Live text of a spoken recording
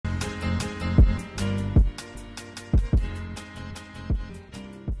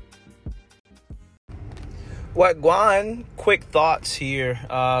Wagwan, quick thoughts here.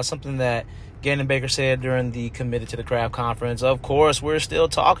 Something that Gannon Baker said during the Committed to the Craft conference. Of course, we're still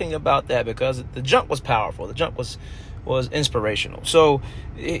talking about that because the jump was powerful. The jump was inspirational. So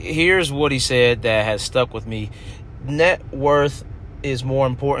here's what he said that has stuck with me. Net worth is more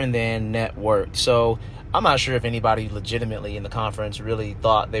important than net worth. So I'm not sure if anybody legitimately in the conference really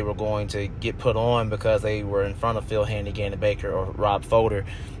thought they were going to get put on because they were in front of Phil Handy, Gannon Baker, or Rob Fodor.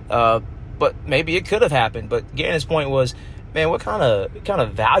 But maybe it could have happened. But Gannon's point was, man, what kind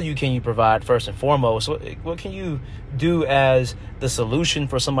of value can you provide first and foremost? What can you do as the solution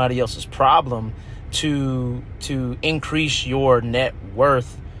for somebody else's problem to increase your net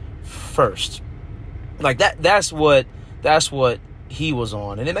worth first? Like that's what he was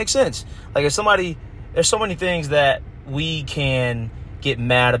on, and it makes sense. Like there's so many things that we can get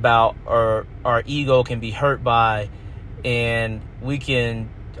mad about, or our ego can be hurt by, and we can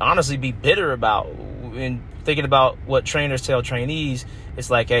honestly be bitter about. And thinking about what trainers tell trainees,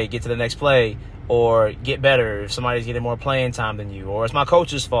 it's like, hey, get to the next play, or get better if somebody's getting more playing time than you, or it's my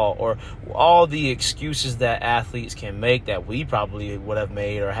coach's fault, or all the excuses that athletes can make that we probably would have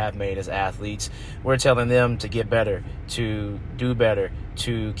made or have made as athletes. We're telling them to get better, to do better,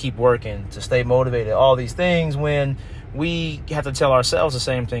 to keep working, to stay motivated, all these things, when we have to tell ourselves the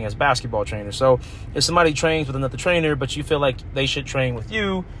same thing as basketball trainers. So if somebody trains with another trainer, but you feel like they should train with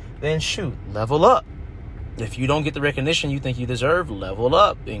you, then shoot, level up. If you don't get the recognition you think you deserve, level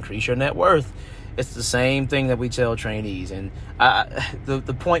up, increase your net worth. It's the same thing that we tell trainees. And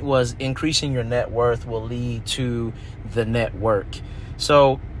the point was, increasing your net worth will lead to the network.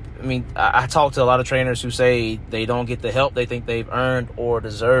 So, I mean, I talk to a lot of trainers who say they don't get the help they think they've earned or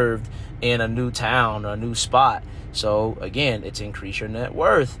deserved in a new town or a new spot. So, again, it's increase your net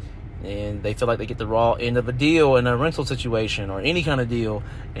worth. And they feel like they get the raw end of a deal in a rental situation or any kind of deal.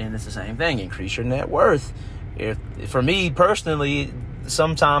 And it's the same thing. Increase your net worth. For me personally,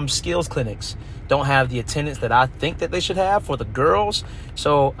 sometimes skills clinics don't have the attendance that I think that they should have for the girls.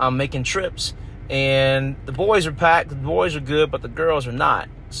 So I'm making trips, and the boys are packed. The boys are good, but the girls are not.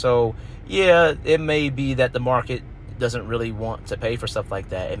 So, yeah, it may be that the market doesn't really want to pay for stuff like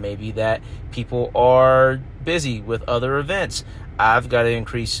that. It may be that people are busy with other events. I've got to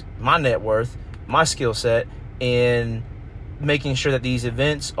increase my net worth, my skill set, in making sure that these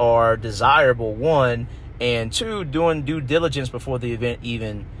events are desirable, one, and two, doing due diligence before the event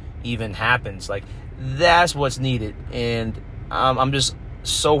even happens. Like, that's what's needed. And I'm just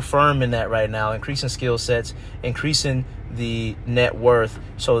so firm in that right now, increasing skill sets, increasing the net worth,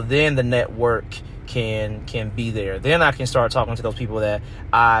 so then the network can be there. Then I can start talking to those people that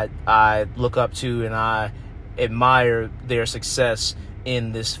I look up to and I admire their success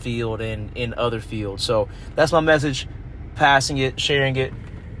in this field and in other fields. So that's my message, passing it, sharing it.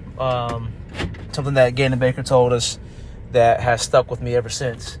 Something that Gannon Baker told us that has stuck with me ever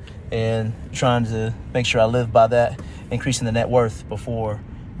since, and trying to make sure I live by that, increasing the net worth before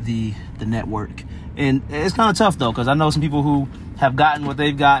the network. And it's kind of tough though, because I know some people who have gotten what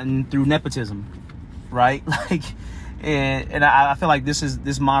they've gotten through nepotism, right? And I feel like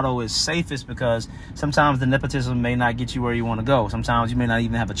this motto is safest because sometimes the nepotism may not get you where you want to go. Sometimes you may not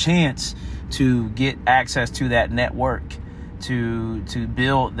even have a chance to get access to that network, to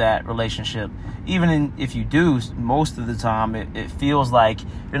build that relationship. Even if you do, most of the time it feels like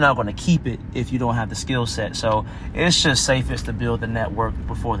you're not going to keep it if you don't have the skill set. So it's just safest to build the network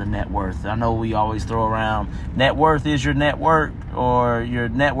before the net worth. I know we always throw around net worth is your network, or your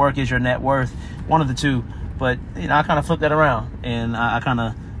network is your net worth, one of the two. But I kind of flip that around, and I kind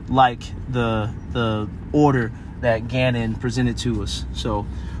of like the order that Gannon presented to us. So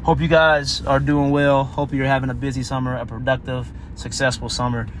hope you guys are doing well. Hope you're having a busy summer, a productive, successful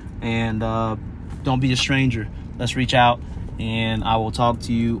summer. And don't be a stranger. Let's reach out, and I will talk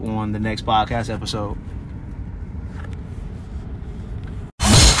to you on the next podcast episode.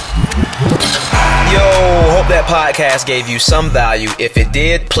 Hope that podcast gave you some value. If it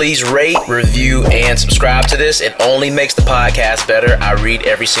did, please rate, review, and subscribe to this. It only makes the podcast better. I read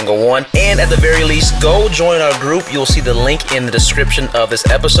every single one. And at the very least, go join our group. You'll see the link in the description of this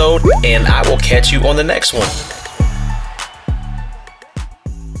episode, and I will catch you on the next one.